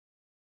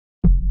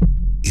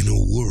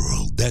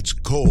world that's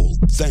cold,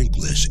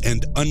 thankless,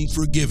 and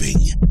unforgiving,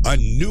 a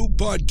new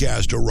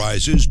podcast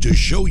arises to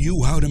show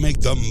you how to make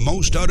the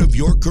most out of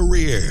your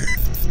career.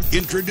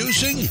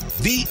 Introducing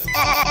the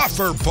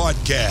Offer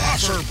Podcast.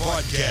 Offer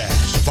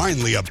Podcast.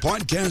 Finally, a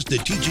podcast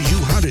that teaches you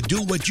how to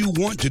do what you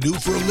want to do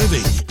for a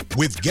living,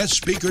 with guest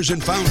speakers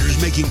and founders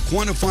making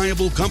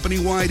quantifiable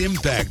company-wide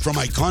impact from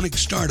iconic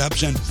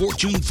startups and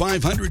Fortune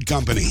 500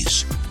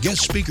 companies.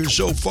 Guest speakers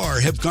so far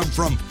have come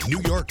from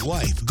New York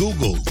Life,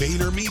 Google,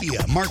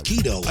 VaynerMedia,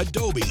 Marketo,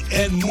 Adobe,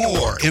 and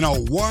more in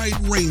a wide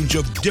range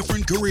of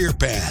different career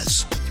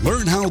paths.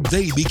 Learn how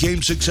they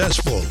became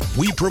successful.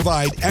 We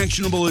provide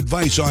actionable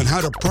advice on how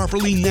to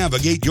properly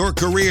navigate your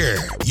career.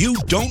 You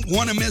don't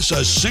want to miss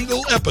a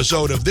single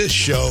episode of this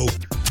show,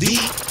 The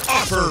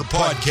Offer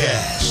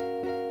Podcast.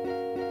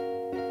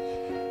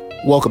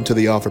 Welcome to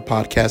The Offer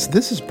Podcast.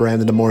 This is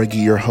Brandon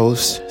Amorigi, your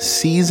host,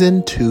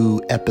 Season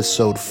 2,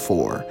 Episode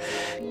 4.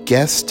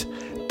 Guest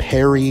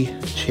Perri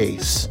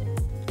Chase.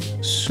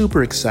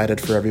 Super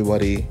excited for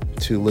everybody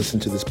to listen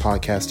to this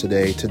podcast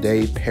today.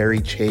 Today,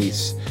 Perri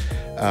Chase,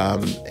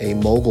 a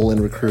mogul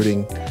in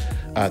recruiting,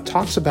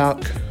 talks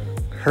about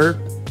her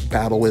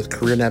battle with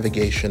career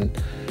navigation,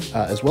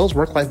 as well as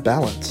work-life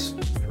balance,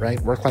 right?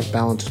 Work-life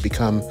balance has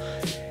become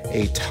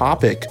a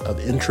topic of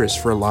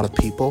interest for a lot of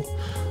people,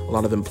 a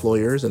lot of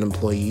employers and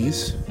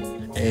employees.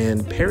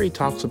 And Perri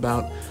talks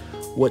about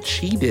what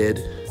she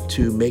did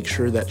to make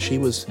sure that she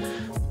was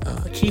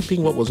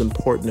keeping what was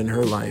important in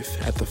her life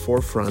at the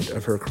forefront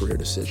of her career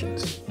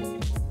decisions.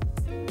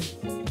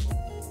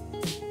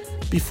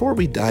 Before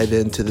we dive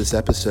into this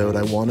episode,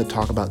 I want to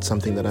talk about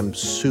something that I'm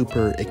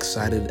super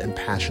excited and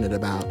passionate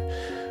about.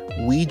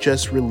 We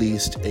just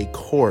released a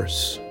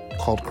course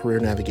called Career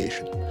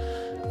Navigation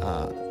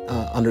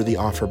under the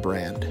Offer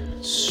brand.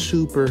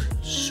 Super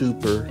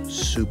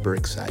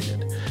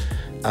excited.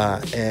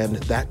 And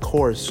that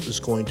course is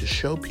going to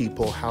show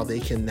people how they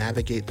can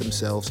navigate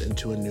themselves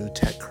into a new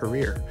tech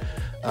career,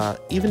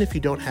 even if you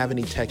don't have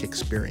any tech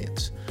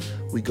experience.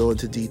 We go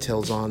into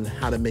details on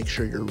how to make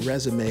sure your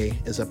resume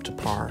is up to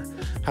par,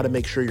 how to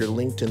make sure your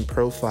LinkedIn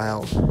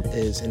profile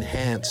is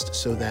enhanced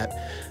so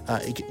that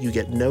you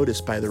get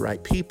noticed by the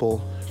right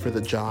people for the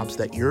jobs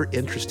that you're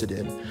interested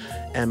in.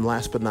 And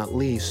last but not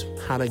least,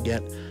 how to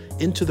get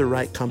into the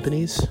right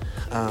companies,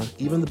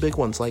 even the big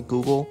ones like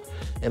Google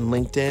and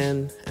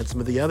LinkedIn and some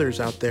of the others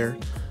out there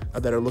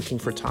that are looking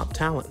for top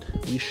talent.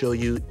 We show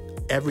you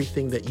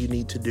everything that you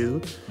need to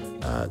do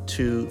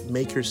to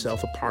make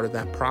yourself a part of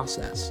that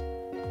process.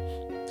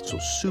 So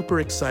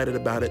super excited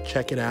about it.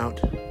 Check it out.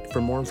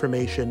 For more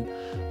information,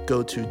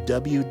 go to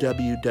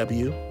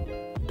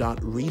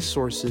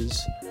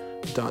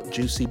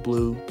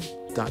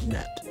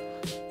www.resources.juicyblue.net.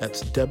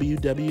 That's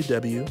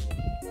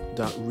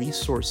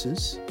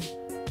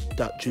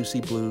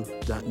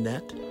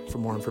www.resources.juicyblue.net for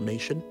more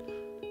information.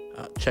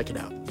 Check it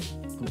out.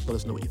 Let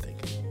us know what you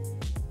think.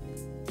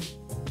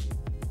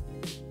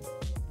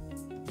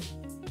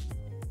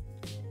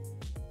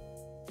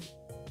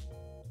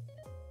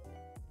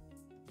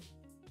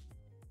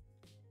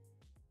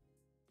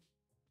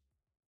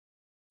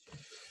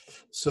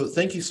 So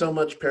thank you so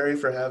much, Perri,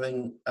 for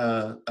having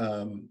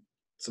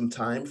some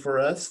time for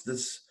us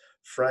this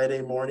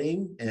Friday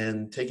morning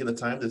and taking the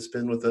time to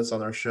spend with us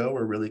on our show.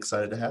 We're really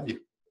excited to have you.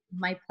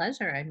 My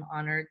pleasure. I'm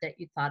honored that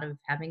you thought of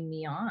having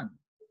me on.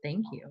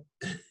 Thank you.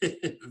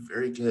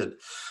 Very good.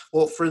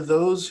 Well, for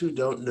those who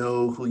don't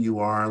know who you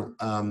are,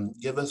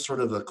 give us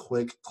sort of a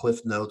quick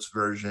Cliff Notes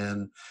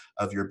version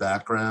of your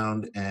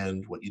background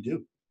and what you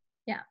do.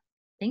 Yeah,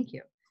 thank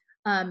you.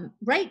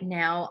 Right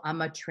now,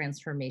 I'm a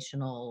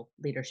transformational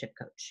leadership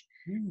coach.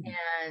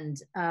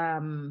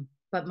 And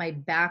but my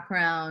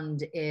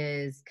background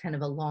is kind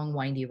of a long,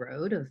 windy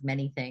road of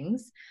many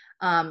things,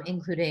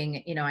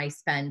 including, I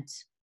spent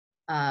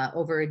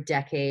over a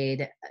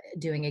decade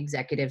doing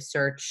executive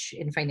search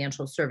in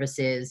financial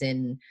services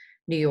in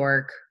New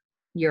York,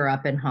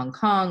 Europe, and Hong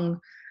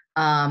Kong.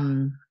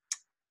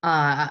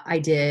 I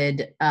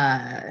did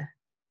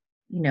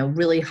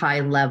really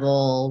high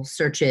level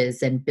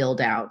searches and build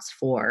outs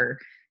for,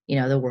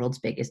 the world's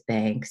biggest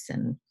banks.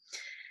 And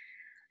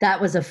that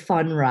was a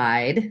fun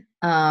ride.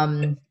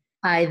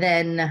 I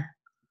then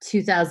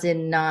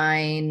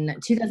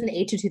 2008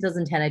 to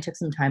 2010, I took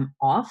some time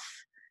off.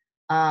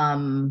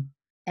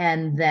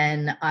 And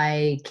then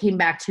I came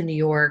back to New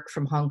York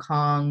from Hong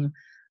Kong,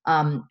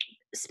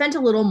 spent a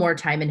little more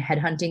time in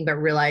headhunting, but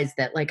realized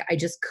that I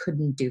just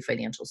couldn't do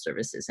financial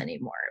services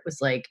anymore. It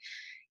was I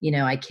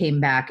came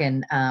back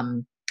and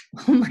a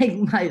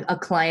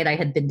client I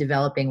had been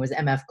developing was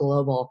MF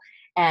Global.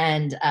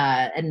 And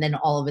then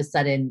all of a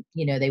sudden,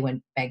 they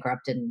went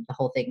bankrupt and the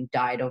whole thing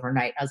died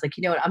overnight. I was like,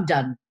 you know what, I'm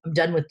done. I'm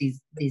done with these,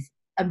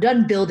 I'm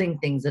done building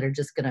things that are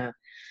just going to,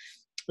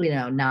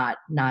 not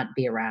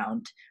be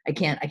around. I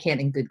can't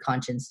in good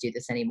conscience do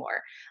this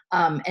anymore.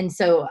 And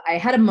so I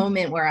had a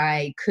moment where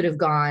I could have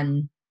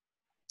gone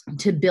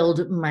to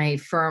build my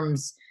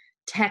firm's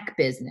tech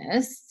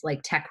business,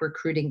 tech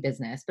recruiting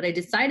business. But I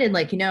decided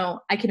I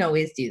can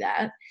always do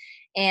that.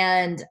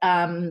 And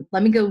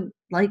let me go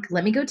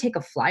take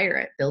a flyer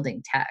at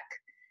building tech.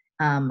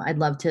 I'd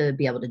love to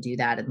be able to do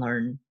that and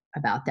learn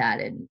about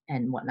that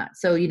and whatnot.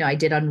 So, I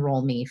did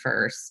Unroll Me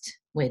first,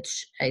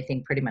 which I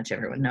think pretty much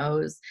everyone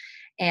knows.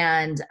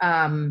 And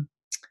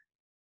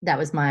that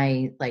was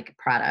my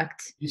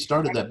product. You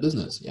started that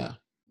business, yeah.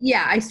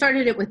 Yeah, I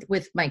started it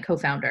with my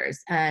co-founders,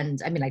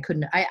 and I mean,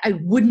 I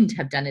wouldn't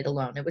have done it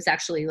alone. It was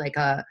actually like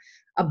a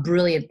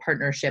brilliant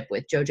partnership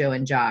with Jojo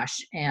and Josh,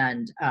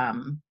 and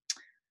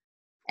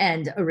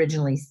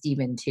originally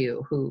Steven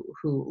too,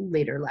 who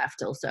later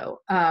left also.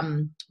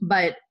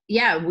 But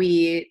yeah,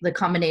 the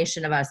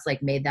combination of us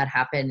made that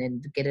happen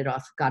and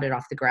got it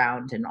off the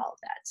ground and all of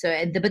that.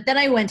 So, but then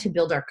I went to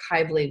build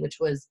Archively, which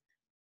was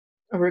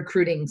a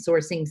recruiting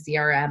sourcing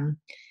CRM.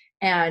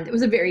 And it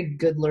was a very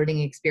good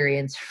learning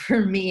experience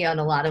for me on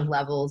a lot of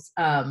levels.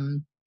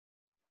 Being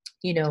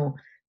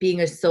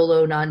a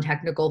solo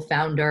non-technical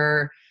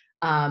founder,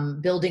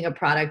 building a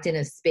product in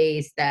a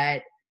space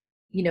that,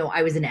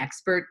 I was an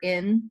expert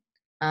in,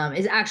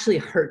 is actually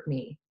hurt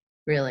me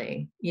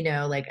really,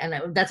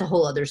 and that's a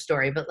whole other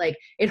story, but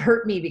it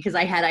hurt me because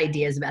I had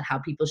ideas about how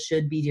people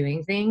should be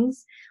doing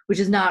things, which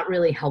is not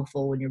really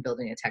helpful when you're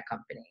building a tech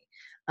company.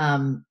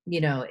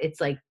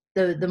 It's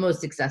the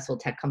most successful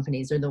tech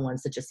companies are the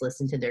ones that just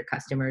listen to their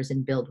customers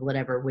and build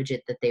whatever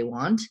widget that they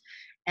want.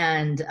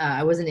 And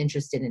I wasn't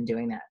interested in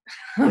doing that.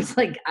 I was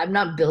like, I'm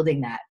not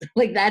building that.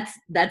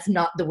 That's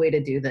not the way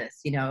to do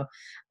this.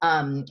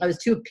 I was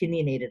too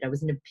opinionated. I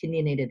was an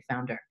opinionated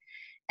founder.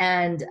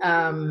 And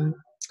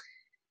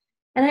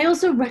I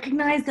also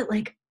recognized that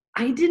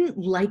I didn't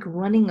like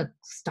running a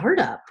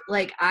startup.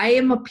 I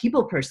am a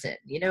people person,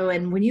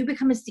 and when you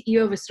become a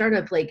CEO of a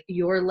startup,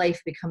 your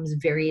life becomes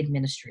very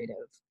administrative.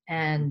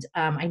 And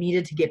I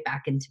needed to get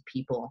back into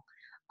people.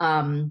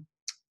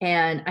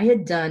 And I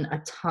had done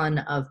a ton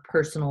of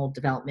personal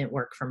development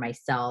work for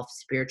myself,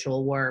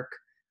 spiritual work,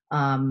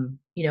 from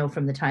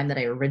the time that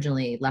I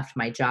originally left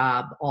my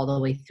job all the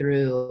way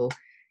through,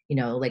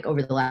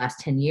 over the last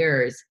 10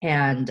 years.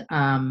 And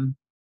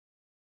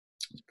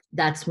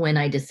that's when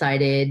I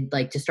decided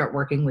to start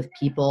working with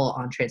people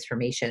on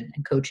transformation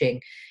and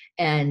coaching.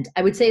 And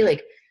I would say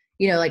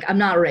I'm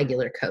not a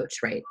regular coach,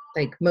 right?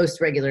 Most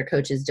regular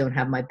coaches don't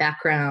have my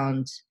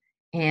background,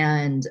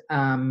 and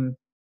I'm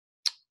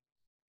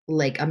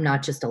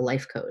not just a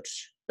life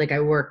coach. I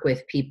work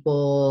with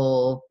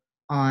people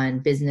on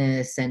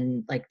business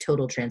and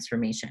total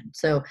transformation.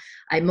 So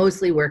I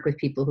mostly work with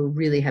people who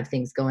really have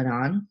things going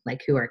on,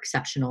 who are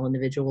exceptional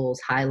individuals,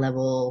 high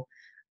level,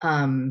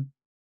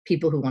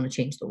 people who want to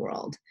change the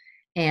world.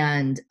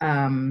 And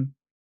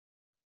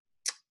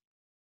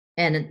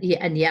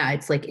yeah,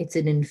 it's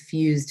an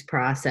infused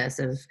process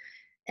of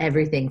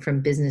everything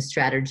from business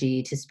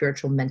strategy to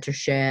spiritual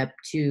mentorship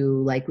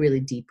to really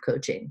deep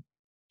coaching.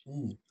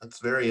 That's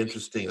very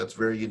interesting. That's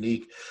very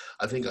unique.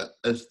 I think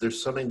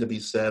there's something to be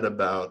said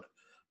about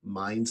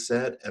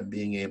mindset and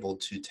being able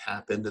to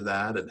tap into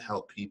that and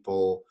help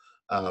people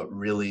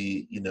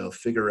really,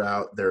 figure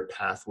out their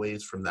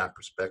pathways from that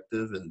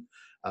perspective. And,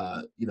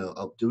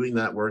 doing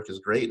that work is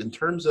great. In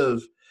terms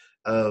of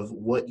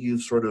what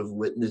you've sort of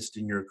witnessed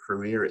in your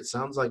career, it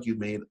sounds like you've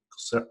made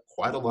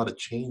quite a lot of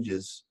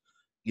changes,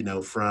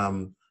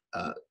 from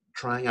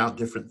trying out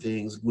different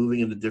things, moving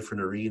into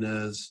different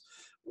arenas.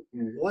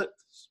 What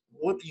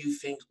do you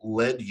think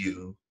led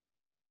you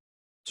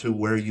to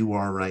where you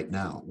are right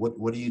now?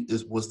 What do you,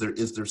 was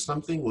there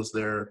something, was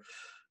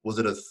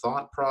it a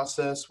thought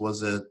process?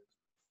 Was it?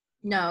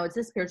 No, it's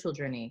a spiritual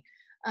journey.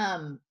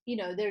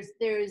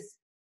 There's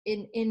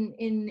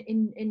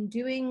in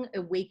doing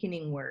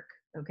awakening work,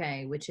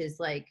 okay, which is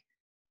the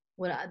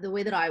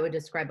way that I would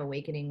describe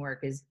awakening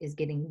work is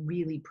getting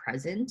really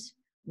present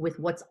with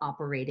what's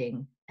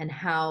operating and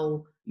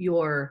how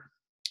your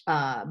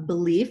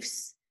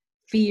beliefs,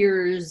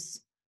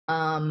 fears,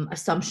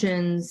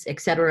 assumptions,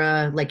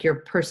 etc., your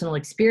personal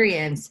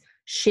experience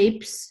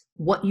shapes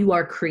what you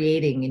are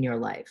creating in your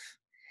life.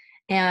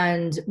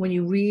 And when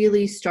you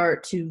really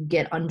start to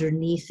get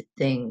underneath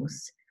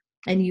things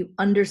and you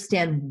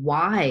understand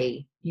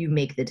why you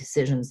make the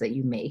decisions that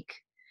you make.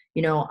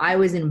 I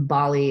was in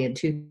Bali in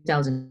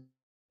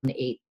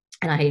 2008,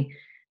 and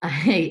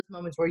I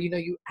moments where,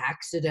 you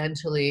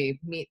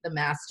accidentally meet the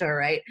master,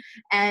 right?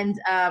 And,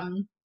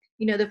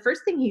 the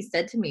first thing he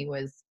said to me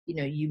was,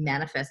 you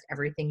manifest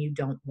everything you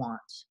don't want.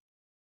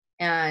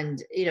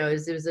 And, it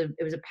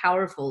was a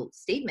powerful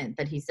statement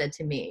that he said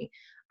to me.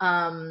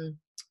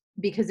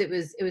 Because it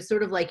was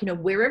sort of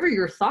wherever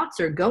your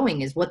thoughts are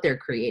going is what they're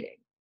creating.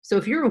 So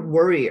if you're a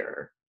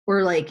worrier or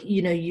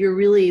you're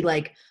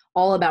really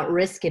all about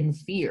risk and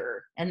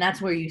fear, and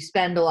that's where you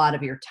spend a lot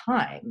of your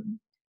time,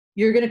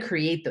 you're going to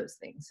create those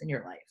things in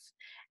your life.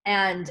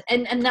 And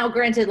now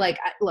granted,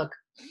 look,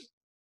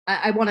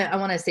 I want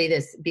to say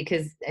this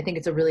because I think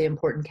it's a really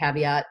important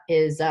caveat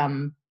is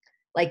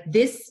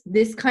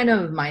this kind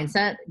of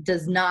mindset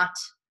does not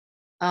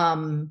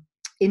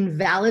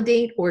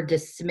invalidate or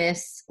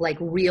dismiss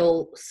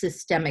real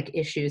systemic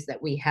issues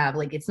that we have.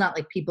 It's not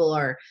people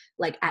are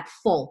at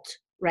fault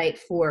right,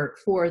 for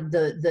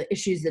the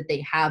issues that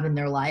they have in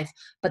their life,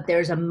 but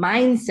there's a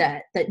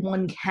mindset that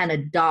one can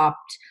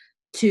adopt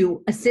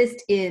to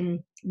assist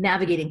in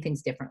navigating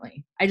things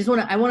differently. I just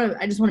want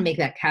to make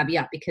that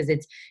caveat, because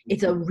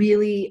it's a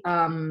really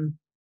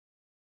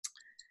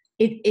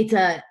it's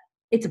a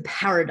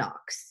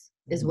paradox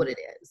is what it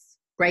is,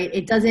 right?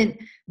 It doesn't,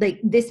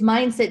 like, this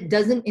mindset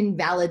doesn't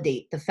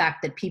invalidate the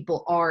fact that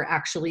people are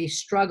actually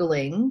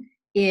struggling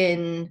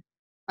in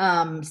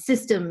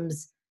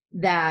systems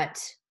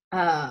that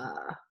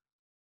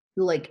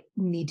like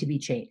need to be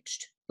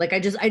changed. Like, I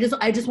just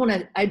want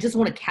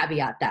to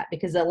caveat that,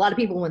 because a lot of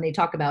people, when they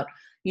talk about,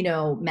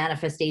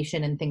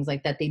 manifestation and things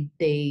like that,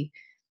 they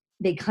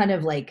kind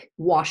of like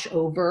wash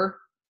over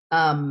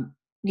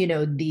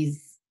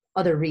these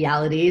other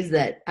realities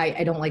that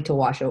I don't like to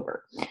wash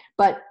over.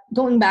 But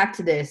going back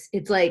to this,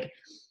 it's like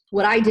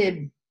what I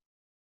did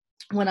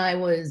when I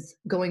was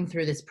going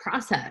through this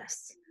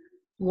process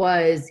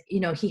was,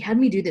 he had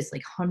me do this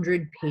like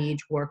 100-page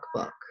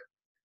workbook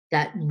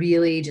that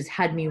really just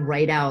had me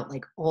write out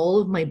like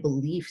all of my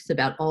beliefs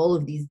about all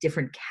of these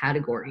different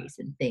categories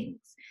and things.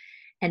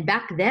 And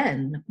back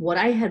then, what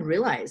I had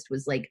realized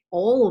was like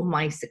all of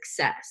my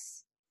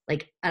success,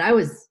 like, and I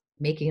was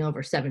making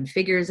over 7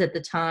 figures at the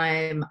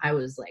time. I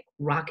was like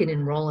rocking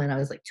and rolling. I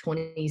was like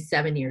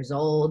 27 years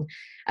old.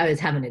 I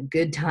was having a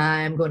good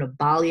time going to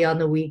Bali on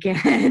the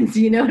weekends.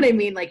 You know what I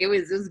mean? Like, it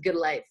was a good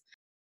life.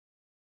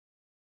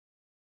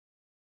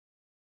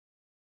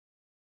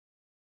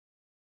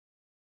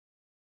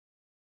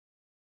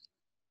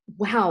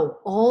 Wow,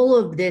 all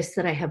of this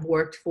that I have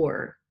worked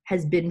for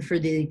has been for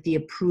the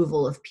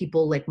approval of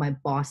people like my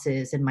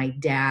bosses and my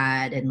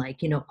dad and like,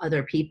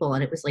 other people.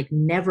 And it was like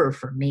never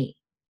for me.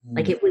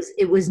 Like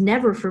it was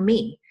never for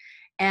me.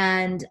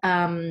 And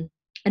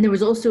there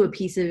was also a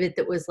piece of it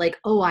that was like,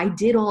 oh, I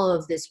did all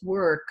of this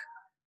work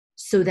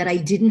so that I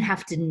didn't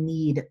have to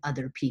need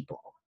other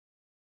people.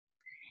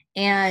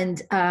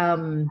 And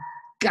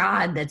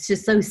God, that's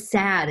just so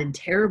sad and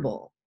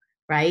terrible.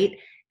 Right.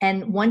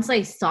 And once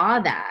I saw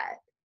that,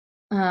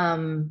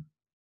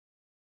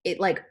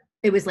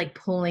 it was like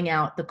pulling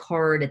out the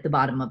card at the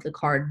bottom of the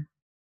card,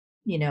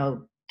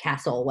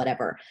 castle,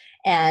 whatever.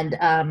 And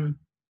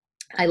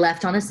I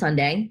left on a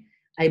Sunday.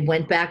 I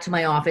went back to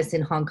my office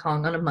in Hong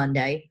Kong on a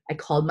Monday. I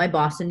called my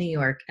boss in New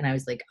York and I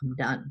was like, I'm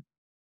done.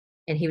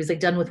 And he was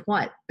like, done with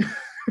what?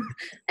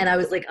 And I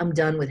was like, I'm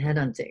done with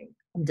headhunting.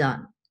 I'm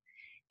done.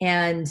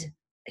 And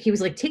he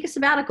was like, take a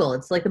sabbatical.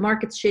 It's like the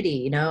market's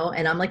shitty,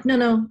 And I'm like,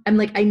 no. I'm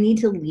like, I need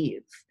to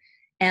leave.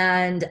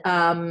 And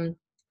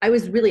I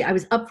was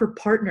up for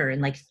partner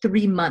in like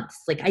 3 months.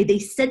 Like they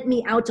sent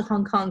me out to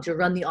Hong Kong to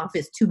run the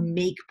office to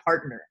make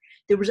partner.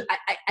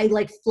 I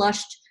like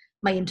flushed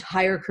my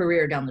entire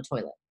career down the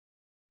toilet.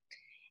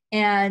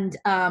 And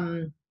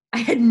I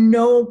had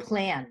no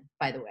plan,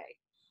 by the way.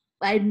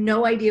 I had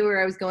no idea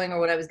where I was going or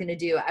what I was going to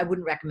do. I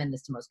wouldn't recommend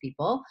this to most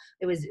people.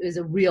 It was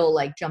a real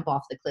like jump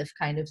off the cliff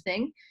kind of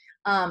thing.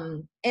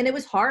 And it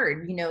was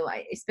hard.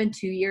 I spent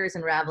 2 years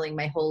unraveling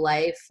my whole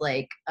life,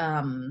 like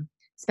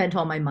spent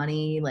all my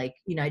money, like,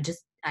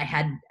 I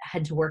had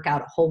to work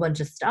out a whole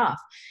bunch of stuff.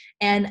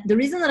 And the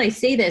reason that I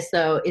say this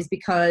though, is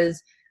because,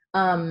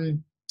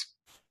 once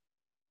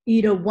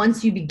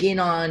you begin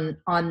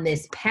on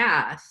this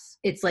path,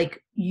 it's like,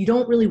 you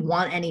don't really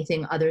want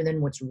anything other than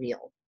what's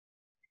real.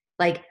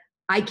 Like,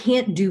 I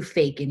can't do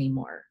fake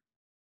anymore.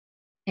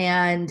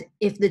 And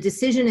if the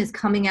decision is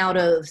coming out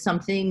of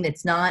something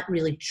that's not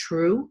really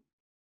true,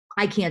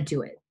 I can't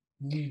do it.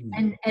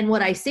 And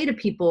what I say to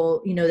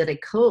people, that I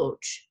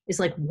coach is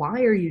like,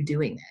 why are you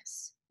doing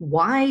this?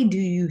 Why do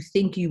you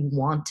think you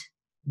want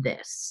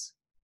this?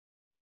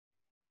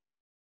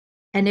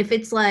 And if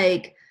it's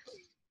like,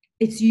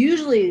 it's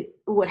usually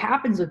what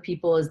happens with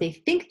people is they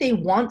think they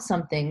want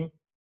something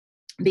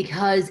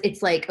because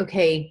it's like,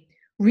 okay,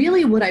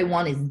 really what I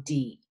want is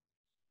D.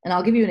 And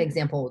I'll give you an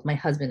example with my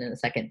husband in a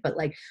second, but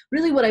like,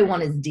 really what I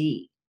want is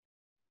D.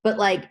 But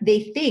like,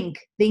 they think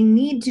they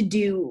need to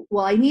do,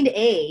 well, I need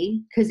A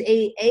because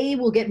A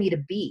will get me to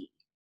B,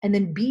 and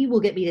then B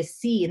will get me to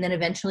C, and then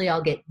eventually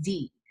I'll get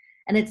D.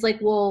 And it's like,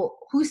 well,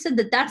 who said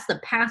that that's the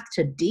path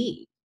to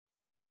D?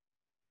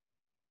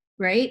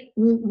 Right?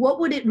 What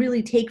would it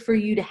really take for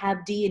you to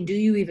have D, and do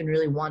you even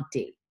really want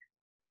D?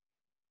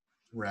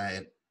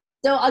 Right.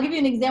 So I'll give you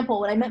an example.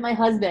 When I met my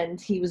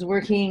husband, he was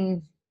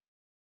working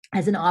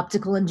as an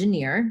optical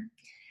engineer.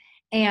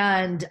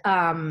 And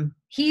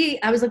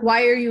I was like,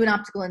 why are you an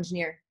optical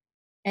engineer?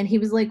 And he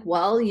was like,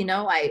 well,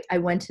 I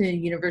went to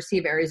University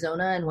of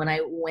Arizona, and when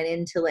I went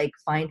in to like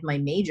find my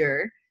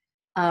major,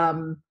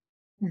 I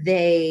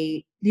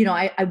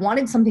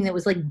wanted something that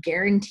was like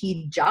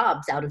guaranteed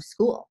jobs out of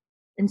school.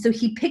 And so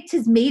he picked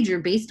his major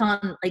based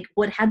on like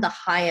what had the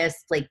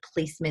highest like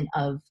placement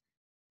of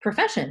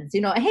professions.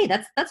 Hey,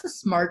 that's a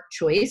smart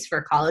choice for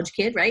a college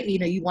kid, right?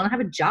 You want to have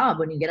a job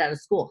when you get out of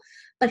school.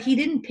 But he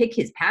didn't pick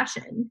his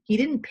passion. He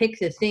didn't pick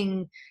the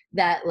thing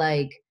that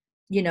like,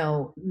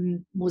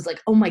 was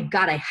like, oh my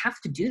God, I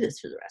have to do this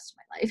for the rest of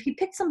my life. He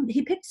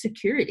picked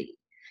security.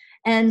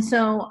 And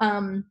so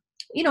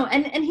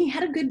and he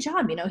had a good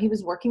job. He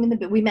was working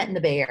we met in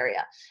the Bay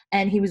Area,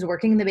 and he was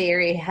working in the Bay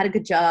Area. He had a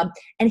good job,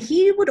 and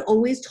he would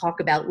always talk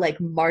about like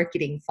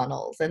marketing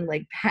funnels and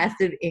like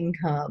passive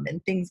income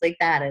and things like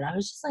that. And I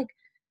was like,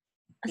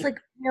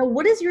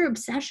 what is your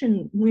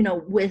obsession,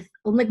 with,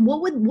 like,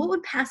 what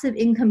would passive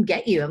income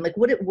get you? I'm like,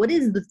 what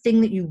is the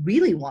thing that you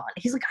really want?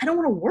 He's like, I don't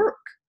want to work.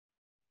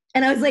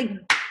 And I was like,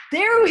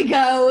 there we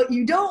go.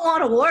 You don't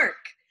want to work.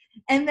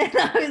 And then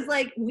I was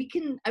like,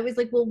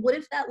 well, what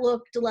if that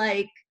looked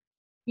like,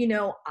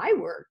 I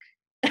work.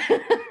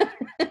 And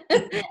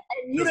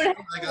you don't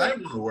have like, I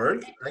want to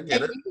work. I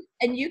get it.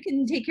 And you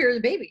can take care of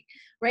the baby,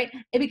 right?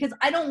 And because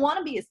I don't want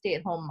to be a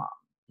stay-at-home mom.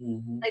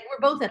 Mm-hmm. Like,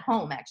 we're both at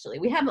home, actually.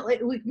 We haven't,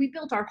 like, we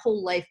built our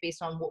whole life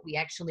based on what we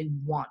actually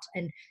want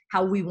and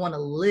how we want to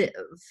live,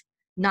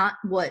 not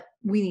what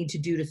we need to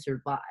do to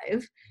survive.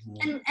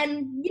 Mm-hmm.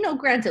 And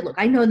granted, look,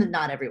 I know that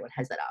not everyone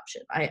has that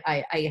option.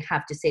 I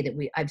have to say that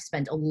I've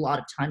spent a lot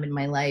of time in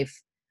my life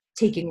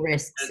taking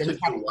risks. It took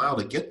you a while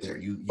to get there.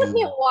 It took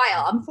me a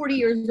while. I'm 40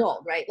 years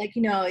old, right? Like,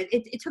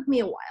 it took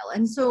me a while.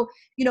 And so,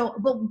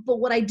 but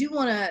what I do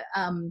want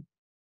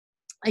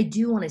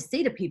to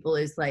say to people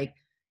is, like,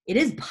 it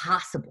is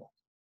possible.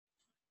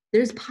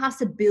 There's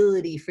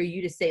possibility for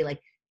you to say, like,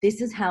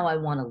 this is how I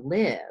want to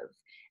live.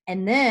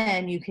 And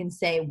then you can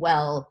say,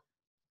 well,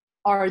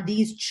 are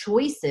these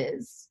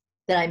choices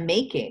that I'm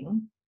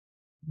making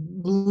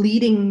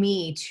leading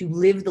me to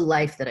live the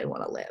life that I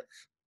want to live?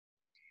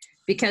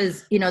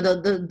 Because,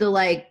 the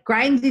like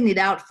grinding it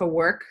out for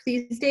work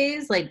these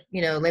days, like,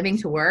 living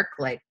to work,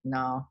 like,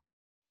 no,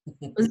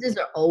 those days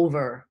are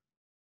over.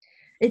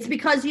 It's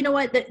because, you know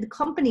what, the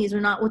companies are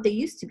not what they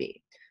used to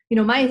be.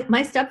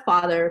 My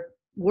stepfather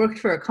worked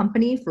for a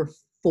company for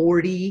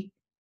 40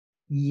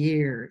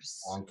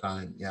 years. Long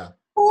time, yeah.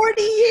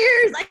 40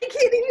 years. I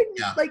can't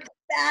even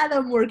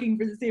fathom working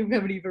for the same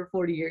company for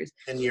 40 years.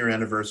 10-year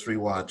anniversary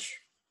watch.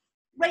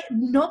 Right.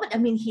 No, but I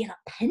mean, he had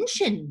a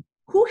pension.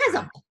 Who has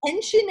a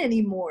pension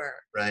anymore?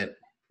 Right.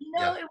 It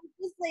was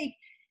just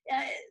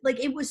like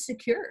it was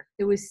secure.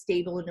 It was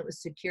stable and it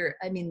was secure.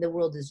 I mean, the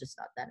world is just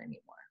not that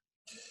anymore.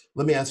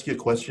 Let me ask you a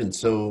question.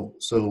 So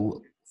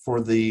for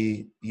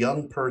the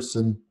young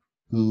person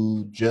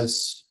who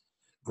just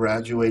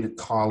graduated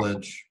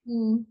college,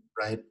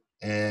 right,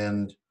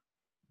 and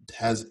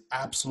has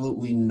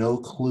absolutely no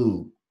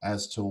clue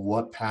as to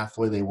what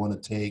pathway they want to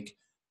take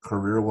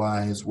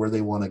career-wise, where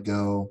they want to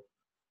go,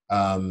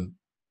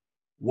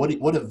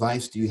 what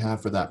advice do you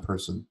have for that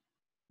person?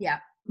 Yeah,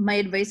 my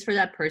advice for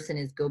that person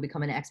is go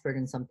become an expert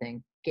in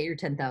something. Get your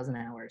 10,000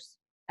 hours.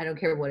 I don't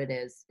care what it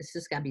is. It's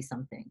just got to be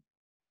something.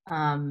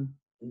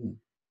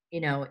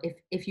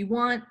 If you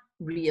want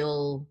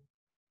real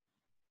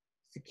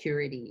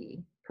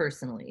security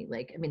personally,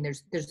 like, I mean,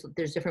 there's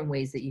different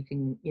ways that you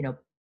can,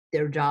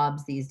 there are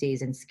jobs these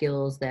days and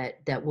skills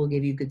that will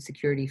give you good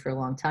security for a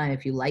long time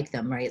if you like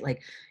them, right?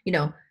 Like,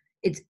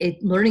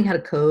 learning how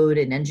to code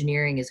and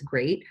engineering is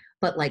great,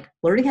 but like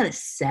learning how to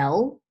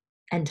sell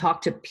and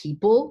talk to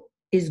people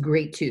is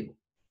great too,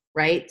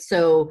 right?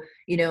 So,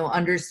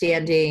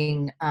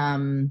 understanding,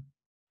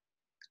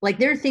 like,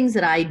 there are things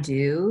that I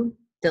do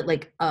that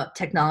like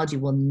technology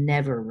will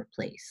never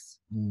replace.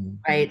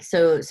 Right.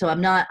 So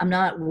I'm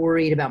not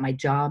worried about my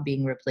job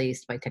being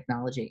replaced by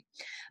technology.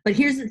 But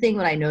here's the thing,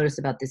 what I notice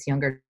about this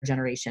younger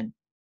generation.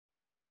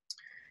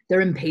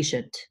 They're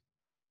impatient.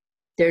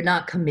 They're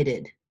not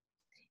committed.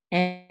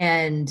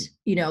 And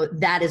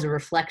that is a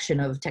reflection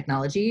of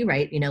technology,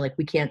 right? Like,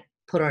 we can't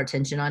put our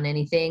attention on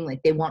anything. Like,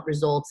 they want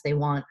results. They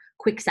want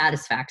quick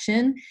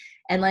satisfaction.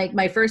 And like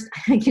my first,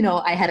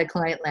 I had a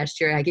client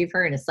last year. I gave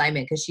her an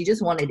assignment because she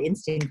just wanted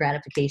instant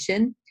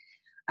gratification.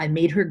 I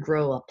made her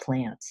grow a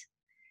plant.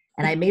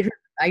 And I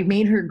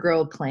made her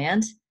grow a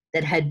plant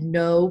that had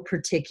no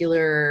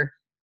particular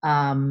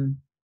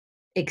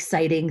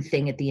exciting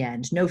thing at the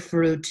end. No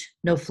fruit,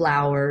 no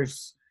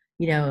flowers,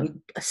 a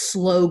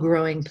slow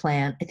growing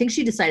plant. I think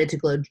she decided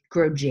to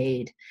grow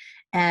jade.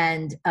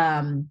 And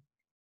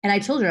I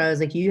told her, I was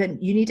like, you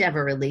need to have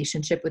a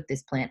relationship with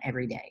this plant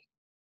every day.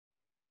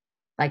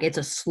 Like, it's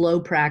a slow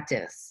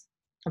practice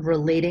of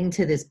relating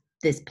to this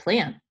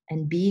plant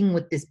and being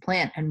with this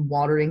plant and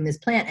watering this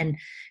plant and,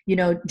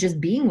 just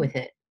being with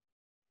it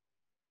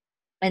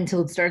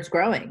until it starts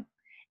growing.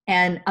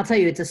 And I'll tell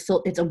you,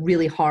 it's a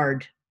really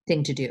hard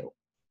thing to do,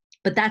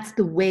 but that's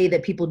the way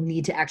that people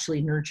need to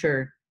actually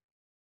nurture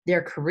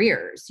their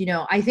careers.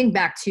 I think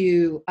back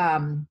to,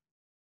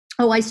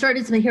 I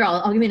started something here.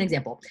 I'll give you an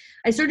example.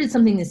 I started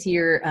something this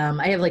year.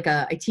 I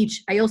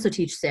also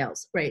teach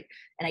sales, right?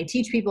 And I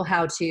teach people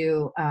how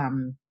to,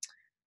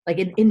 like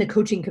in the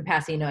coaching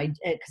capacity,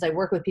 because I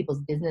work with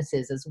people's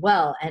businesses as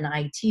well. And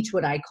I teach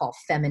what I call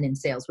feminine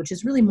sales, which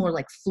is really more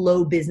like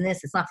flow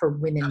business. It's not for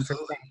women.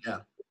 Absolutely, yeah.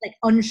 It's like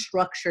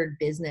unstructured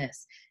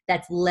business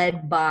that's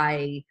led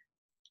by,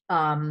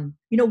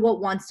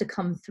 what wants to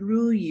come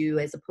through you,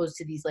 as opposed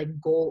to these like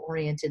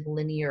goal-oriented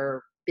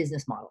linear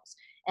business models.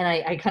 And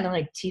I kind of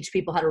like teach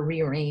people how to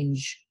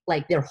rearrange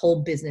like their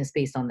whole business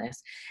based on this.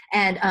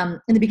 And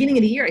in the beginning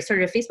of the year, I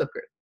started a Facebook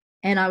group.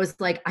 And I was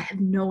like, I have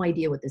no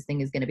idea what this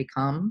thing is going to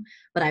become,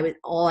 but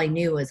all I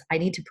knew was I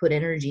need to put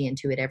energy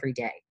into it every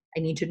day. I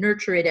need to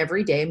nurture it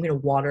every day. I'm going to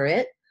water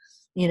it,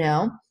 you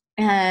know?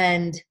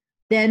 And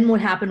then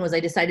what happened was I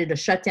decided to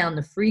shut down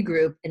the free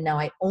group, and now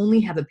I only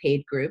have a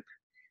paid group.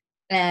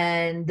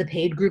 And the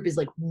paid group is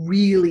like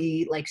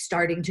really like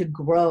starting to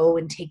grow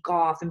and take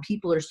off, and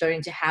people are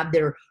starting to have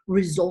their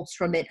results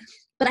from it.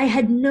 But I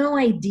had no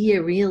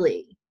idea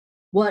really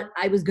what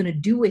I was going to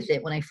do with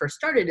it when I first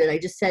started it. I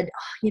just said,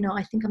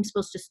 I think I'm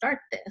supposed to start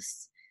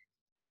this.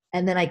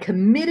 And then I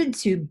committed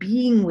to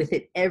being with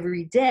it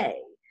every day,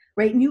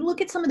 right? And you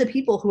look at some of the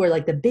people who are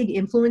like the big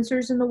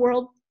influencers in the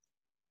world,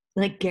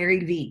 like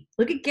Gary Vee.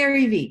 Look at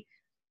Gary Vee.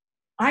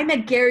 I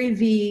met Gary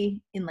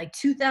Vee in like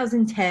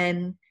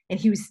 2010, and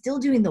he was still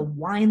doing the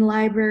wine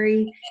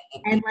library.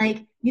 And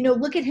like,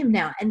 look at him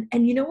now. And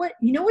you know what?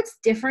 You know what's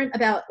different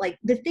about like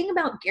the thing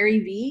about Gary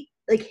Vee,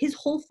 like his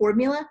whole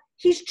formula,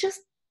 he's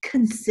just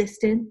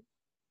consistent.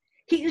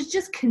 He is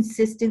just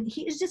consistent.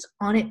 He is just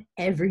on it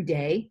every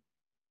day,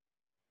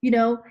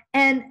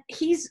 and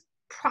he's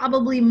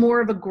probably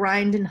more of a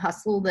grind and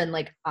hustle than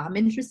like I'm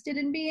interested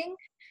in being.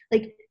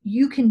 Like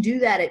you can do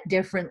that at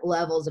different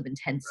levels of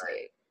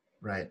intensity.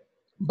 Right.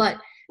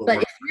 But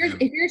if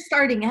you're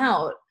starting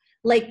out,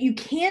 like you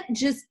can't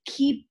just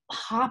keep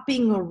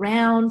hopping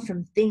around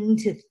from thing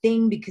to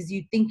thing because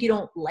you think you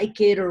don't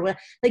like it or what.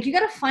 Like you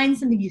got to find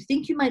something you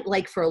think you might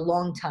like for a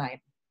long time.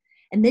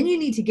 And then you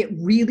need to get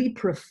really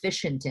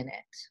proficient in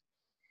it.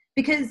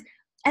 Because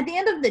at the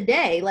end of the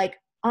day, like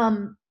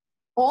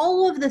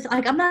all of this,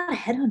 like I'm not a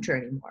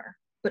headhunter anymore,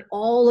 but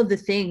all of the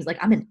things, like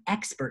I'm an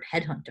expert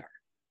headhunter.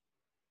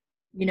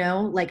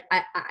 Like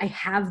I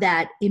have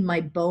that in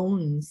my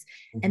bones,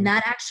 and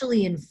that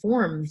actually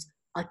informs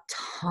a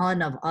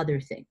ton of other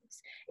things.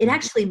 It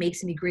actually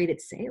makes me great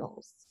at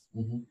sales.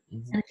 And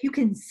if you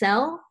can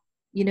sell,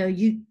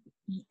 you'll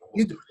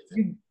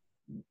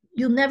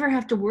never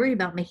have to worry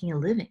about making a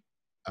living.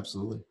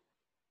 Absolutely.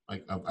 I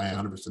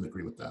 100%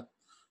 agree with that.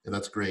 And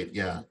that's great.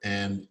 Yeah.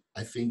 And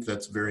I think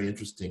that's very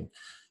interesting.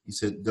 You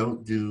said,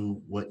 don't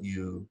do what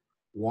you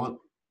want,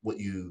 what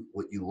you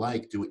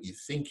like, do what you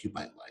think you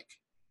might like.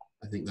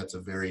 I think that's a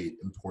very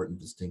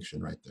important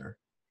distinction right there.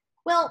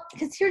 Well,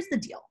 because here's the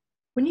deal.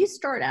 When you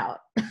start out,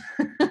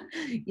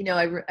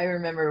 I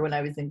remember when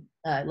I was in,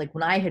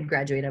 when I had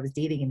graduated, I was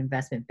dating an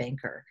investment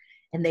banker,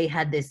 and they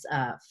had this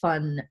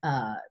fun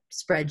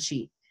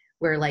spreadsheet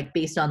where like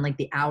based on like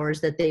the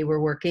hours that they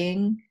were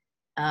working,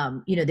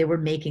 they were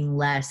making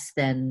less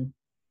than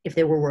if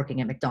they were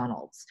working at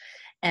McDonald's.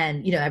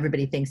 And,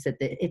 everybody thinks that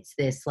it's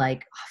this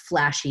like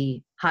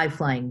flashy, high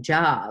flying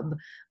job,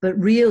 but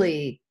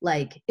really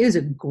like it was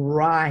a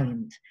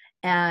grind.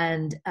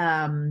 And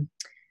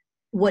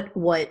what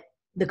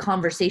the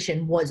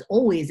conversation was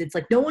always, it's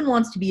like, no one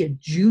wants to be a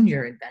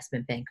junior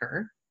investment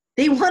banker.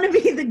 They want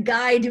to be the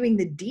guy doing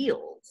the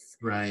deals.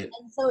 Right.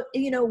 And so,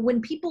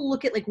 when people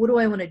look at like, what do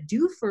I want to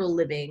do for a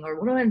living, or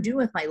what do I want to do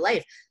with my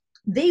life?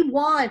 They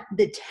want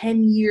the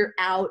 10-year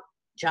out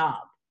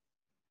job,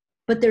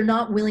 but they're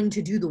not willing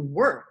to do the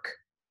work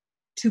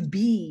to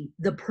be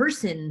the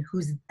person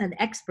who's an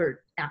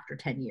expert after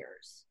 10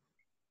 years.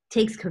 It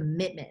takes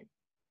commitment.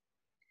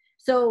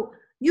 So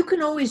you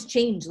can always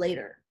change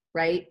later,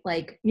 right?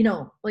 Like,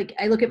 like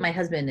I look at my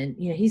husband, and,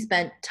 he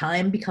spent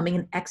time becoming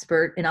an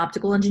expert in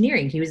optical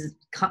engineering. He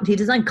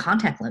designed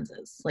contact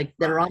lenses like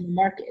that are on the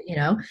market,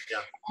 Yeah.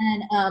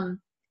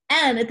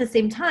 And at the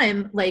same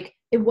time, like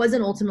it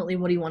wasn't ultimately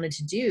what he wanted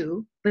to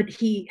do, but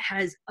he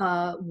has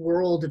a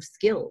world of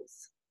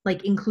skills,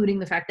 like including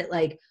the fact that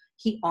like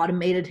he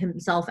automated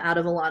himself out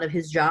of a lot of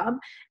his job.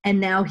 And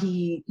now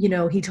he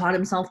taught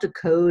himself to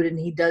code, and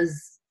he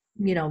does,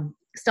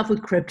 stuff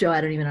with crypto I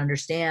don't even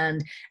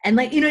understand. And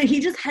like, he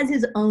just has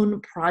his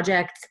own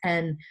projects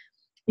and,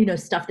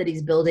 stuff that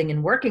he's building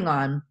and working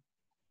on.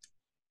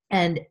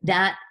 And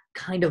that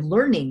kind of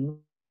learning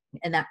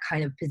and that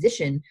kind of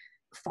position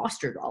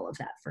fostered all of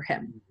that for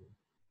him.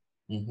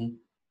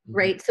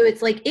 Right. So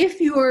it's like, if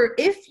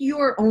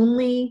your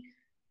only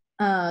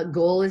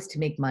goal is to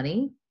make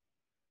money,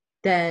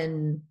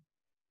 then,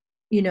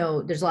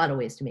 there's a lot of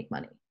ways to make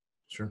money.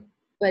 Sure.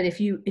 But if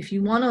you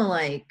want to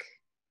like,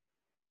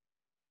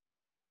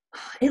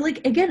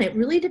 again, it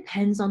really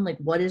depends on like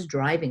what is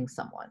driving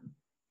someone.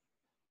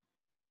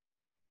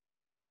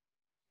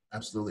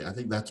 Absolutely. I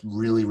think that's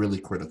really, really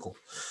critical.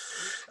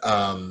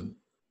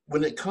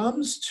 When it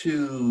comes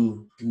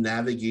to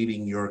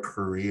navigating your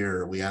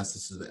career, we ask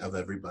this of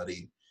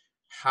everybody,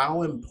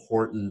 how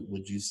important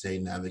would you say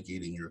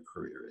navigating your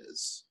career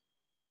is?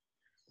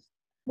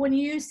 When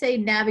you say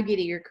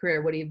navigating your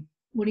career, what do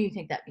you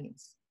think that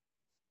means?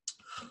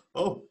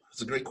 Oh,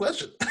 that's a great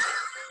question.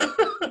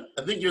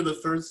 I think you're the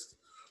first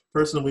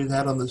person we've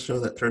had on the show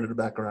that turned it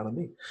back around on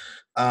me.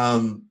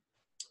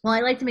 Well,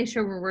 I like to make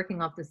sure we're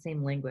working off the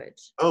same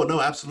language. Oh,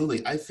 no,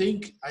 absolutely. I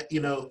think,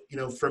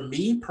 for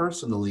me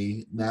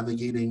personally,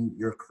 navigating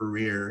your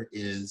career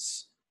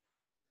is,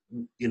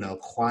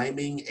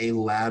 climbing a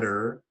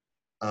ladder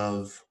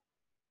of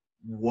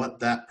what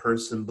that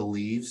person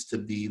believes to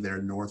be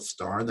their North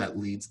Star that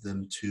leads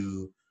them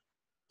to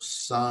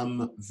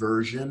some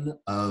version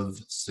of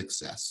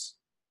success,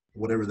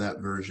 whatever that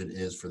version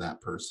is for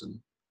that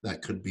person.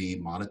 That could be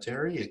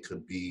monetary, it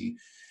could be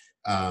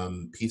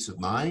peace of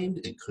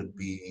mind, it could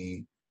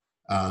be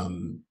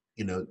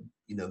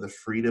you know, the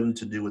freedom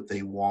to do what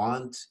they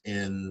want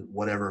in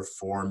whatever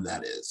form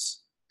that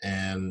is,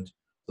 and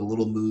the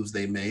little moves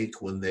they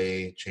make when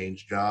they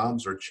change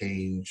jobs or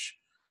change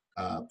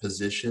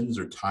positions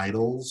or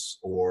titles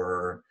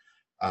or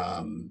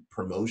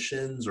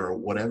promotions or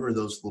whatever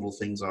those little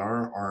things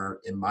are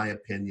in my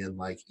opinion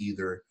like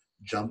either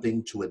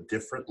jumping to a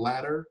different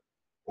ladder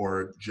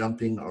or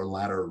jumping a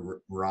ladder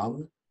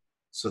rung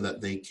so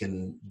that they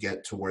can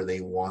get to where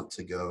they want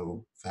to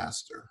go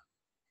faster.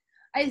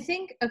 I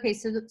think, okay,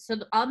 so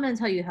I'm going to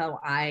tell you how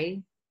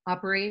I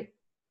operate.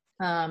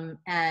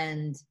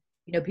 And,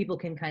 people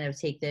can kind of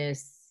take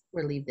this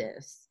or leave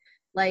this.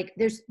 Like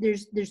there's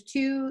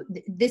two,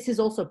 this is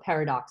also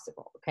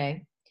paradoxical.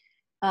 Okay.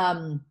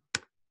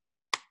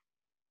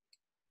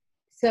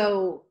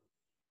 So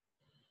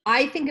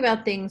I think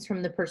about things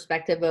from the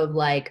perspective of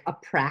like a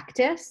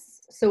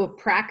practice. So a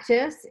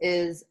practice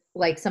is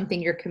like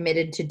something you're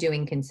committed to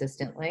doing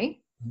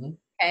consistently. Mm-hmm.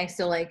 Okay.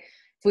 So like,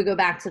 if we go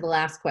back to the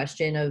last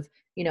question of,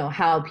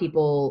 how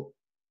people,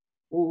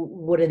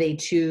 what do they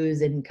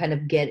choose and kind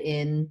of get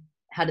in,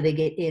 how do they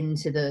get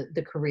into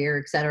the career,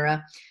 et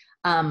cetera.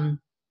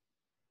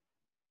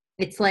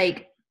 It's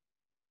like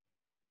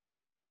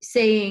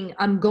saying,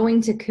 I'm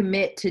going to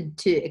commit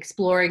to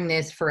exploring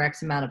this for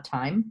X amount of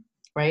time,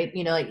 right?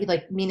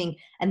 Like meaning,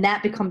 and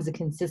that becomes a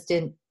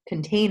consistent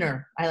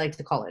container. I like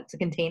to call it, it's a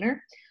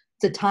container.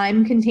 It's a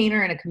time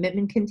container and a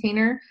commitment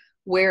container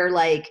where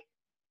like,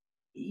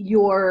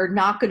 you're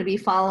not going to be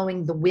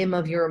following the whim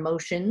of your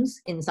emotions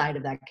inside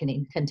of that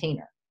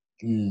container.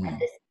 At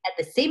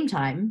the same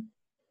time,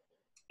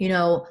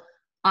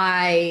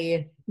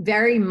 I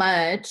very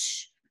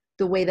much,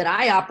 the way that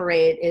I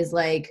operate is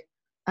like,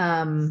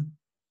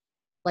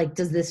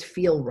 does this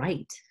feel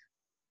right?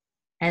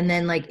 And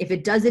then like, if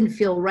it doesn't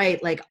feel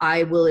right, like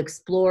I will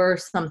explore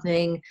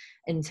something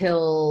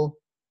until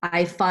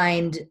I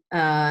find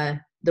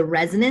the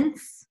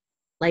resonance,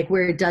 like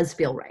where it does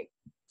feel right.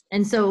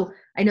 And so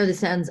I know this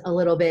sounds a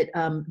little bit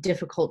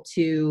difficult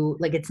to,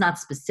 like, it's not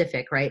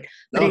specific, right?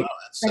 But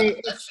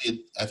actually,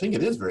 I think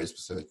it is very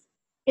specific.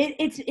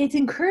 It's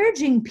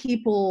encouraging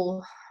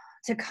people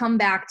to come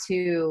back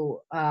to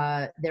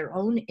their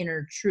own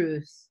inner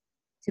truth,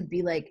 to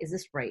be like, is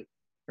this right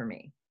for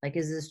me? Like,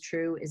 is this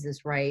true? Is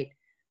this right?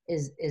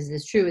 Is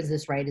this true? Is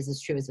this right? Is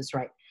this true? Is this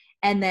right?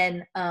 And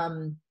then,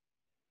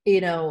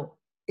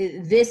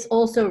 this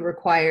also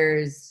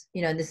requires,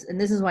 this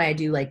is why I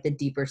do like the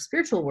deeper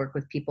spiritual work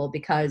with people,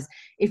 because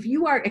if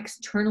you are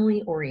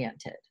externally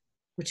oriented,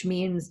 which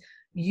means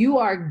you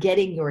are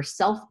getting your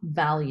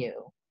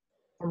self-value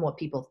from what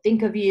people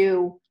think of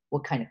you,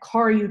 what kind of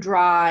car you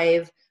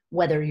drive,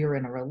 whether you're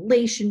in a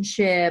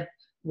relationship,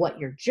 what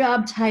your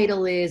job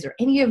title is, or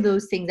any of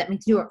those things, that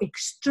means you are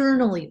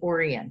externally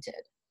oriented.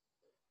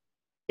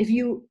 If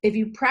you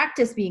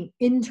practice being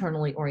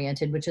internally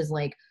oriented, which is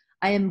like,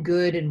 I am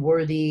good and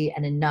worthy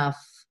and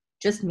enough,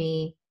 just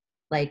me,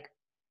 like,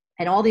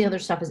 and all the other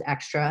stuff is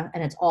extra,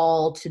 and it's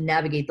all to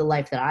navigate the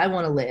life that I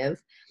want to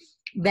live,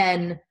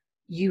 then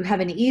you have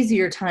an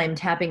easier time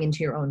tapping into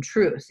your own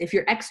truth. If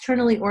you're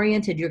externally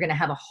oriented, you're going to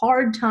have a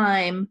hard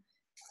time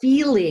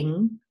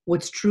feeling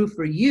what's true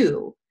for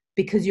you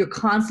because you're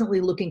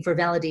constantly looking for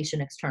validation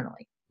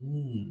externally.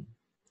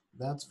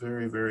 That's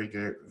very, very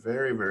good.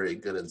 Very, very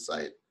good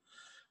insight.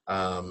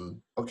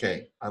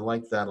 Okay, I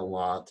like that a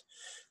lot.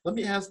 Let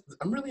me ask,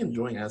 I'm really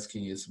enjoying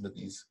asking you some of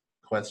these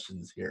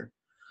questions here.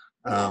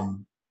 Let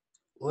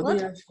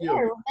me ask you.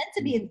 We're meant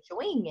to be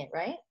enjoying it,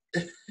 right?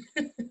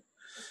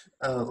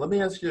 Let me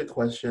ask you a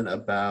question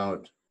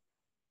about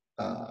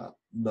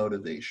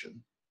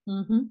motivation.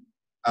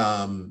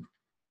 Mm-hmm.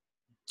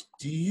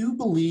 Do you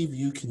believe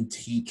you can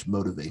teach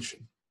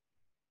motivation?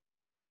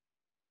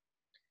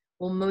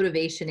 Well,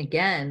 motivation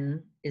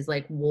again is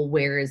like, well,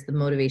 where is the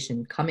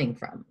motivation coming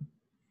from?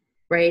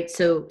 Right.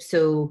 So,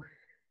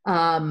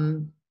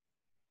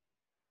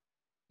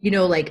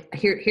 like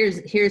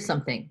here's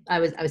something. I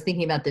was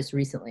thinking about this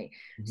recently.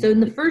 Mm-hmm. So in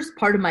the first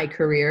part of my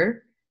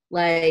career,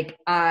 like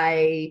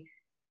I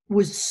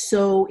was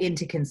so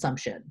into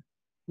consumption,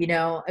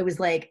 it was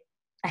like,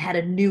 I had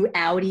a new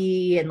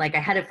Audi and like I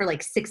had it for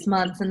like 6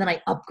 months, and then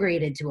I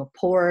upgraded to a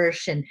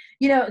Porsche, and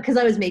because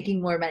I was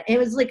making more money. It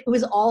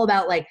was all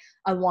about like,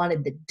 I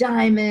wanted the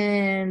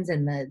diamonds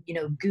and the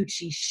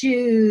Gucci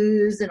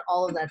shoes and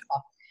all of that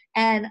stuff.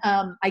 And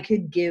I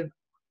could give a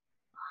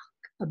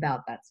fuck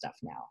about that stuff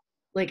now.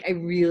 Like I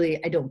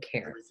don't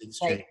care.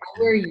 Like I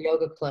wear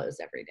yoga clothes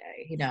every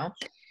day,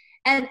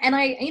 and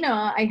I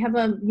I have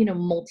a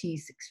multi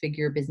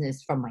 6-figure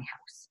business from my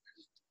house.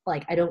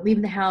 Like, I don't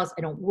leave the house.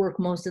 I don't work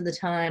most of the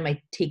time.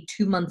 I take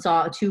 2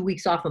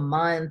 weeks off a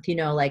month,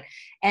 like,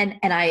 and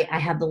I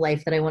have the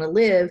life that I want to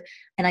live,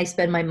 and I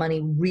spend my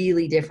money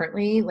really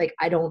differently. Like,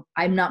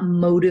 I'm not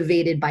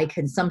motivated by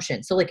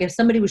consumption. So like, if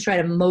somebody was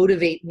trying to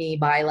motivate me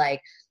by like,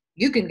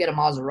 you can get a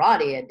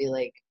Maserati, I'd be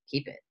like,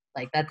 keep it.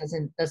 Like,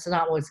 that's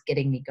not what's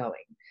getting me going.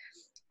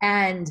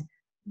 And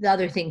the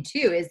other thing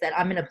too, is that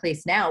I'm in a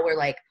place now where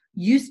like,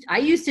 I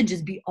used to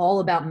just be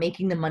all about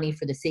making the money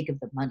for the sake of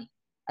the money.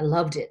 I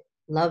loved it.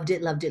 Loved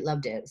it, loved it,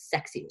 loved it. It was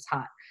sexy. It was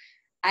hot.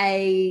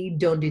 I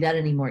don't do that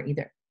anymore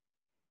either.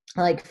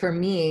 Like, for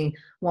me,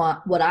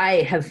 what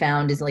I have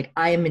found is like,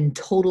 I am in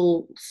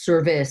total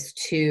service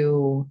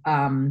to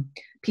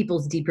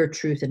people's deeper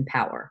truth and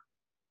power.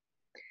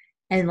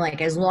 And like,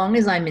 as long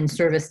as I'm in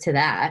service to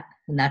that,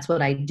 and that's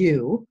what I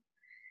do,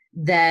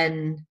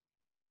 then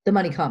the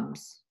money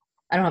comes.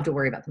 I don't have to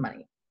worry about the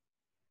money.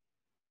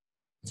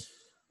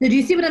 So do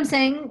you see what I'm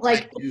saying?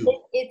 Like,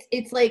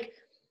 it's like,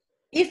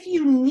 if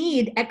you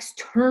need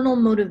external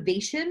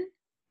motivation,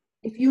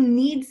 if you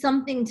need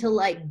something to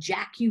like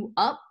jack you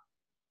up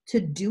to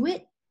do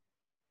it,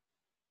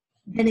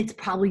 then it's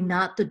probably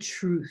not the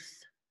truth.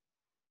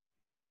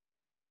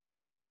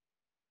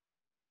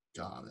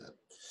 Got it.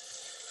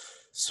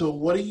 So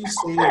what do you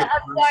say to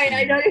I'm sorry,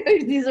 I know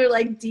these are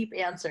like deep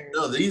answers.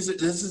 No, this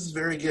is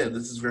very good.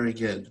 This is very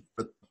good.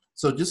 But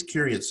so just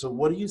curious. So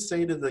what do you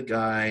say to the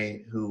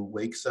guy who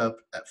wakes up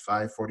at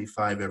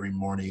 5:45 every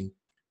morning,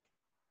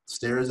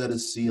 stares at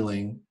his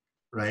ceiling,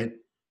 right,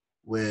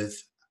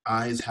 with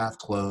eyes half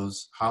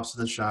closed, hops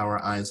in the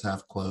shower, eyes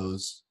half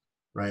closed,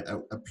 right,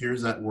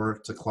 appears at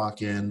work to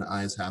clock in,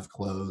 eyes half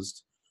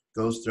closed,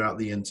 goes throughout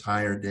the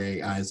entire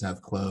day, eyes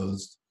half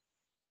closed,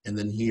 and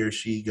then he or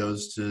she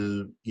goes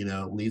to,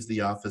 leaves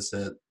the office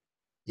at,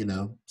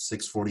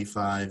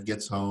 6:45,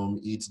 gets home,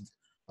 eats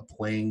a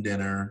plain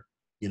dinner,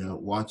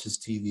 watches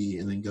TV,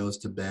 and then goes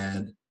to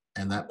bed,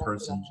 and that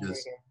person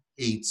just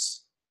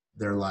hates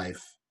their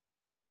life,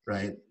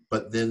 right?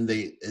 But then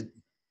they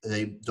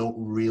don't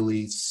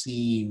really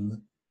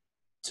seem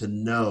to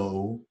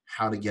know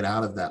how to get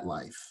out of that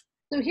life.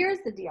 So here's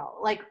the deal.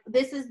 Like,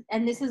 this is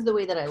the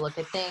way that I look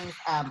at things.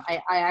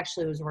 I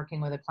actually was working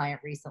with a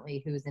client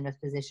recently who was in a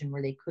position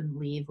where they couldn't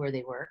leave where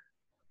they were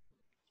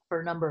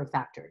for a number of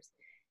factors,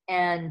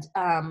 and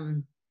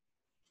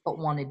but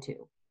wanted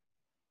to.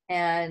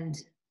 And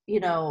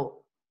the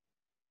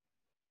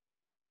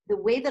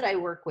way that I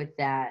work with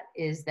that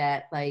is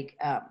that like,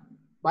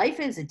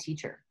 life is a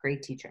teacher,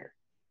 great teacher,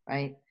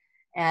 right?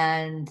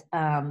 And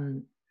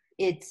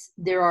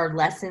there are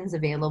lessons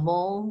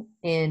available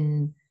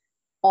in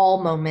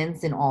all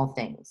moments, in all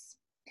things.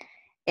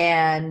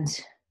 And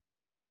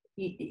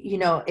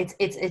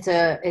it's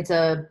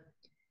a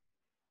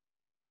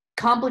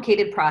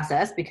complicated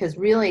process, because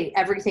really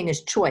everything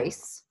is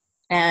choice.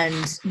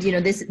 And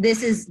this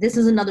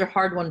is another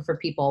hard one for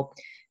people,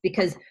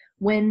 because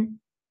when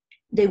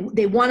they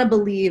want to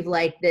believe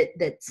like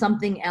that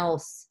something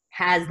else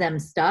has them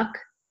stuck,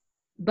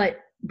 but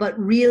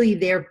really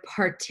they're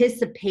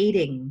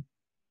participating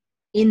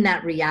in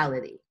that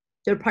reality.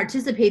 They're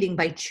participating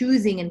by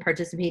choosing and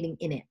participating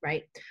in it,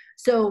 right?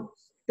 So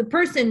the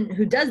person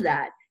who does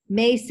that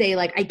may say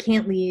like, I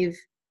can't leave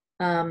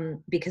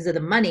because of the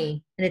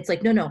money. And it's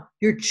like, no,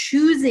 you're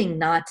choosing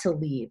not to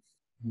leave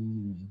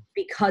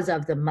because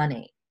of the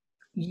money.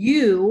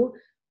 You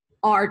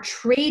are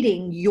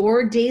trading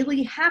your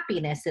daily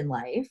happiness in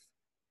life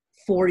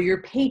for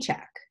your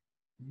paycheck.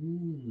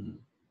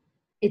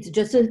 It's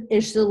just a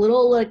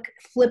little like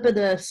flip of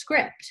the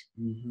script.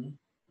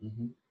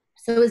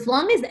 So as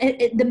long as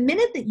the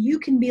minute that you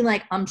can be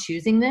like, I'm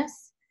choosing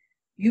this,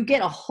 you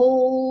get a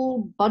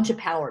whole bunch of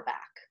power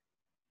back.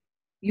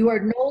 You are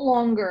no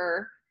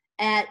longer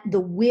at the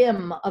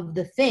whim of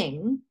the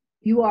thing.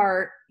 You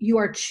are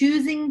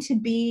choosing to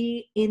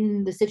be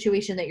in the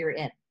situation that you're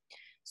in.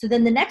 So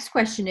then the next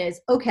question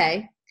is,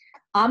 okay,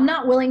 I'm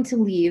not willing to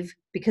leave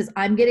because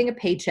I'm getting a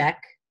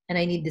paycheck and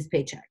I need this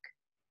paycheck.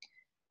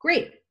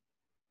 Great.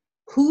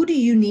 Who do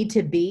you need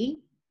to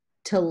be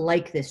to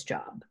like this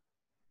job?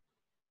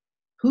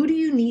 Who do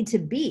you need to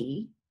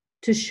be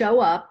to show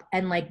up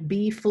and like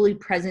be fully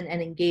present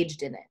and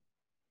engaged in it?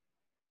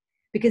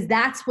 Because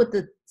that's what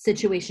the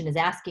situation is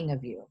asking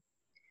of you.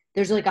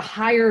 There's like a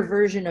higher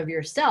version of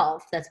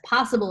yourself that's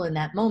possible in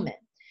that moment.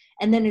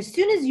 And then as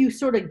soon as you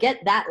sort of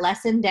get that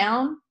lesson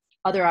down,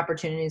 other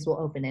opportunities will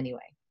open anyway.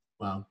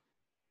 Wow.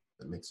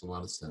 That makes a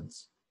lot of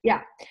sense.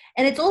 Yeah.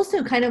 And it's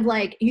also kind of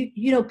like,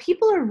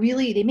 people are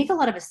really, they make a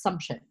lot of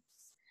assumptions,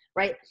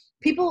 right?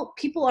 People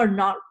are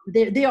not,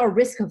 they are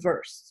risk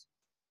averse.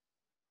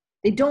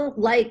 They don't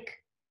like,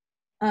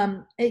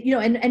 and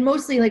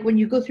mostly like when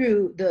you go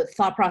through the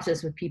thought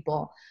process with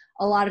people,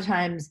 a lot of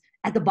times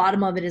at the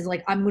bottom of it is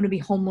like, I'm going to be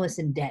homeless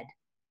and dead.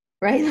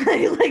 Right?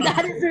 like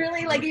that is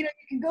really like, you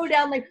can go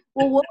down like,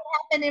 well, what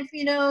would happen if,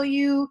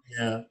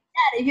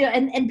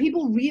 and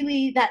people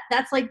really,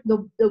 that's like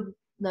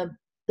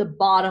the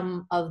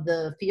bottom of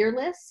the fear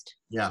list.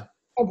 Yeah.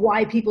 Of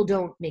why people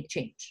don't make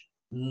change.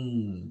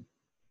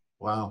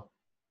 Wow.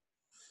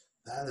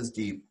 That is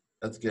deep.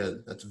 That's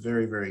good. That's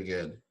very, very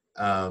good.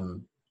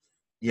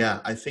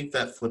 Yeah, I think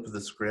that flip of the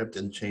script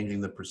and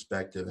changing the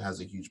perspective has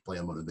a huge play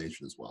on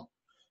motivation as well.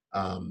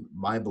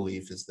 My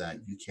belief is that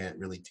you can't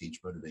really teach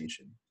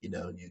motivation.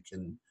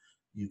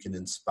 You can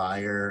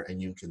inspire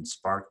and you can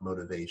spark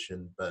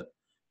motivation, but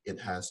it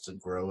has to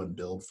grow and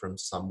build from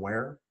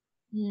somewhere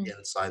Mm.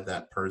 inside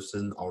that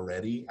person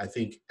already. I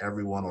think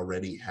everyone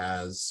already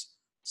has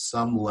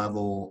some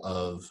level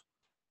of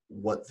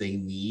what they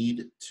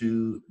need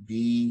to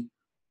be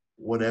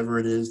whatever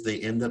it is they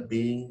end up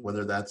being,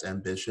 whether that's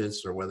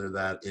ambitious or whether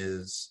that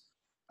is,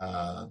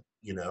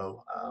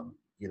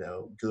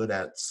 good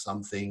at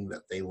something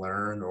that they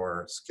learn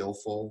or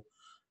skillful.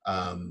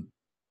 Um,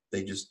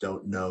 they just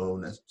don't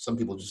know. Some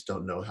people just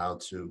don't know how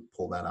to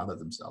pull that out of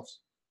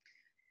themselves.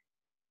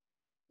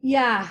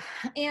 Yeah.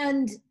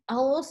 And I'll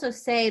also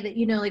say that,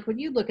 like when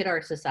you look at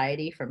our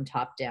society from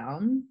top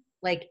down,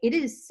 like it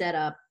is set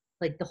up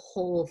like the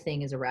whole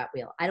thing is a rat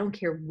wheel. I don't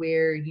care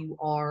where you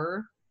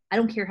are. I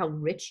don't care how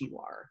rich you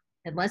are.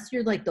 Unless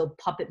you're like the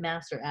puppet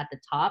master at the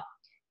top,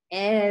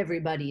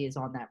 everybody is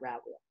on that rat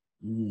wheel.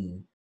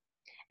 Mm.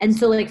 And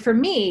so like for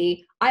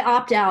me, I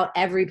opt out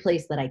every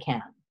place that I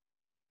can.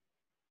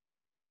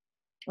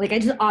 Like I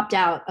just opt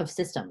out of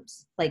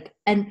systems. Like,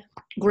 and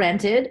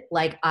granted,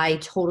 like I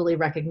totally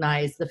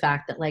recognize the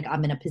fact that like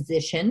I'm in a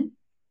position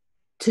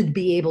to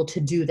be able to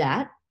do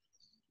that.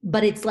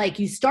 But it's like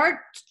you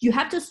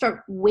have to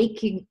start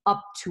waking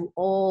up to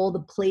all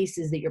the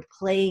places that you're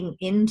playing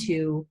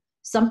into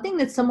something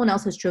that someone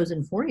else has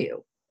chosen for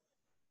you.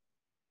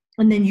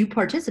 And then you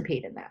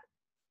participate in that.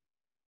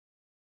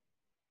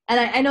 And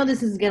I know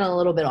this is getting a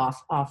little bit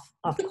off course,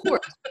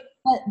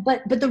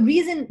 but the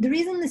reason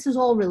this is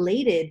all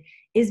related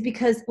is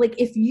because like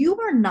if you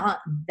are not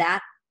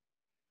that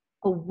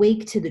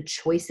awake to the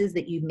choices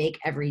that you make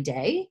every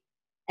day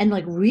and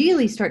like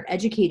really start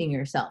educating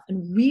yourself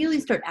and really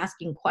start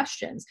asking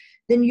questions,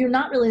 then you're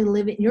not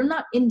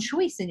in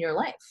choice in your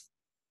life.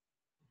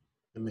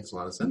 It makes a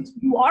lot of sense.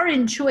 You are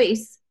in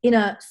choice in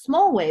a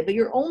small way, but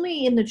you're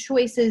only in the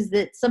choices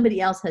that somebody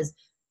else has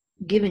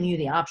given you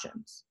the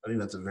options. I think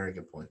that's a very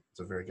good point. It's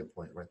a very good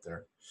point right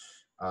there.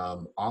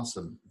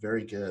 Awesome.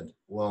 Very good.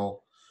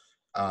 Well,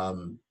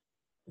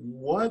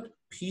 what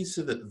piece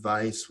of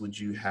advice would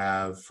you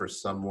have for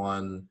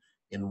someone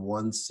in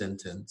one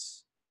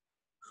sentence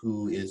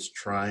who is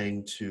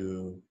trying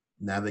to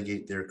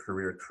navigate their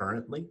career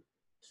currently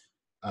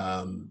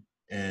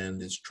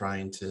and is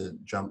trying to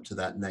jump to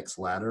that next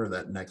ladder,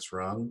 that next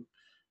rung?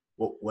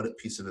 What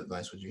piece of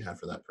advice would you have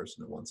for that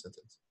person in one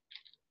sentence?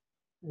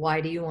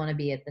 Why do you want to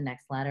be at the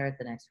next ladder, at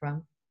the next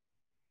rung?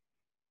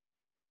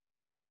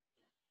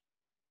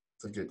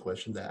 It's a good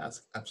question to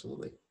ask.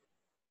 Absolutely.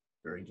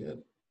 Very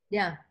good.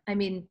 Yeah. I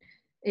mean,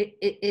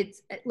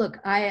 it's look,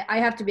 I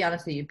have to be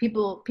honest with you.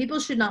 People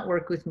should not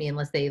work with me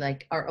unless they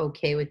like are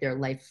okay with their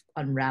life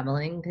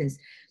unraveling, because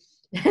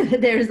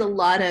there's a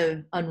lot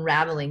of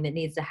unraveling that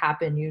needs to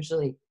happen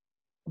usually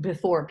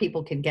before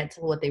people can get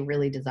to what they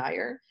really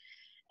desire.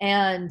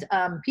 And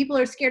people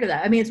are scared of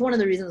that. I mean, it's one of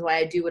the reasons why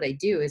I do what I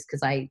do is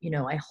because I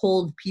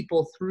hold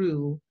people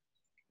through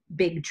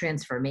big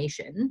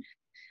transformation.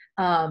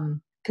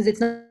 Because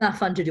it's not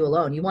fun to do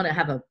alone. You want to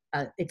have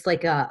it's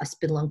like a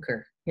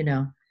spelunker,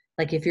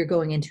 like if you're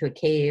going into a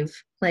cave,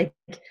 like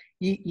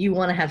you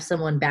want to have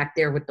someone back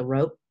there with the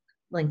rope,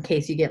 like in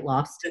case you get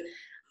lost.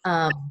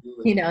 And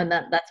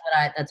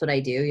that's what I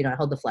do. I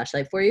hold the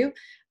flashlight for you.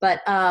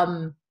 But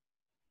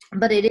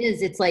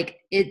it's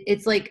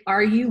like,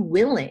 are you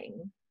willing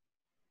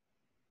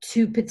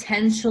to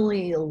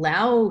potentially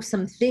allow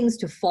some things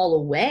to fall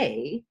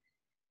away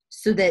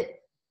so that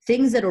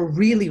things that are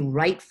really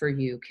right for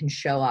you can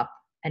show up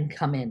and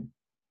come in?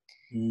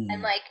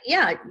 And like,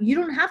 yeah, you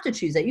don't have to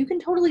choose that. You can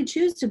totally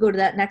choose to go to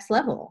that next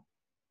level.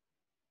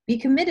 Be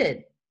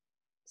committed.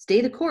 Stay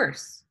the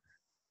course.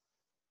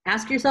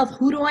 Ask yourself,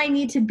 who do I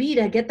need to be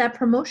to get that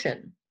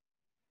promotion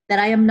that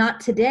I am not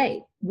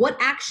today? What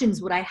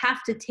actions would I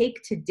have to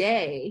take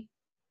today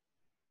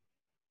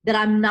that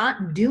I'm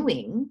not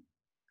doing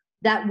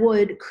that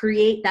would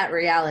create that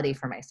reality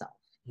for myself?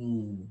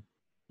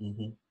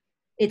 Mm-hmm.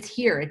 It's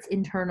here. It's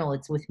internal.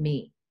 It's with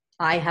me.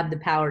 I have the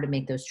power to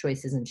make those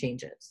choices and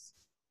changes.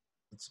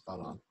 That's spot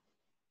on.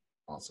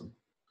 Awesome.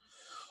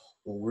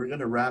 Well, we're going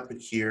to wrap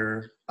it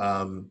here.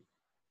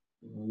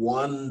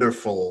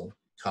 Wonderful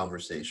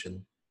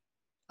conversation.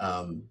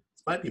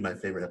 This might be my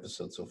favorite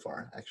episode so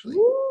far, actually.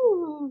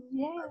 Ooh,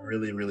 yeah. I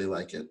really, really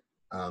like it.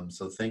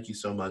 So thank you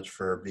so much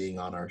for being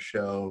on our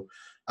show.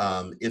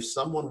 If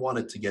someone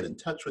wanted to get in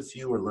touch with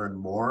you or learn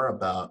more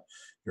about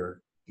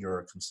your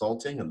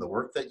consulting and the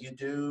work that you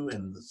do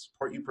and the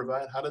support you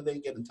provide, how do they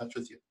get in touch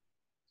with you?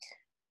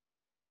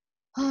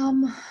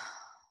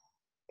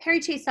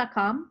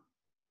 PerriChase.com,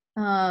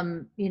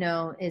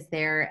 is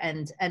there,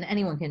 and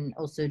anyone can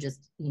also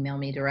just email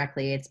me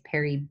directly. It's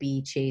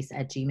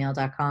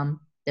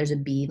perribchase@gmail.com. There's a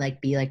B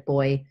like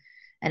boy,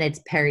 and it's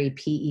Perri,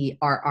 Perri,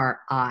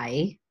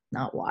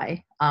 not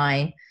Y,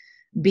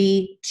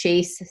 B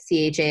Chase,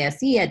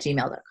 CHASE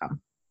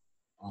 @gmail.com.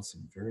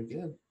 Awesome. Very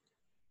good.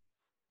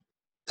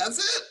 That's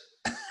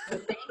it.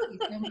 Well, thank you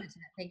so much.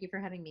 Thank you for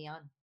having me on.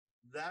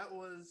 That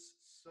was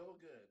so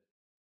good.